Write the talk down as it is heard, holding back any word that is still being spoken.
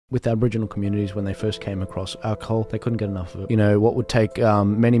with Aboriginal communities when they first came across alcohol. They couldn't get enough of it. You know, what would take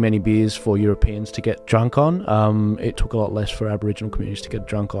many, many beers for Europeans to get drunk on, it took a lot less for Aboriginal communities to get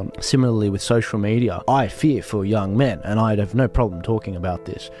drunk on. Similarly, with social media, I fear for young men, and I'd have no problem talking about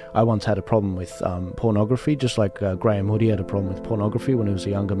this. I once had a problem with pornography, just like Graham Hoodie had a problem with pornography when he was a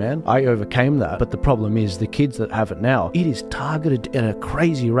younger man. I overcame that, but the problem is the kids that have it now, it is targeted at a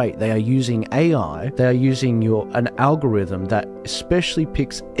crazy rate. They are using AI, they are using an algorithm that especially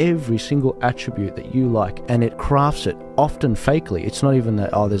picks every single attribute that you like, and it crafts it, often fakely. It's not even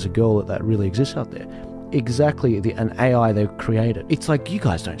that, oh, there's a girl that really exists out there. Exactly an AI they've created. It's like, you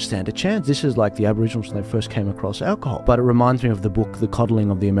guys don't stand a chance. This is like the Aboriginals when they first came across alcohol. But it reminds me of the book The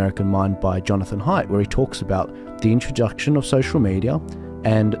Coddling of the American Mind by Jonathan Haidt, where he talks about the introduction of social media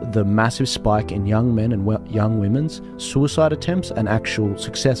and the massive spike in young men and young women's suicide attempts and actual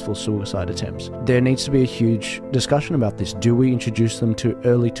successful suicide attempts. There needs to be a huge discussion about this. Do we introduce them too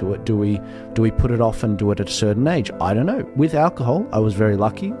early to it? Do we put it off and do it at a certain age? I don't know. With alcohol, I was very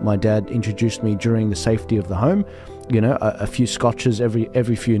lucky. My dad introduced me during the safety of the home. You know, a few scotches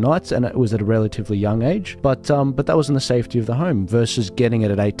every few nights, and it was at a relatively young age. But that was in the safety of the home versus getting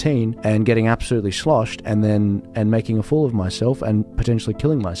it at 18 and getting absolutely sloshed and making a fool of myself and potentially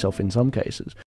killing myself in some cases.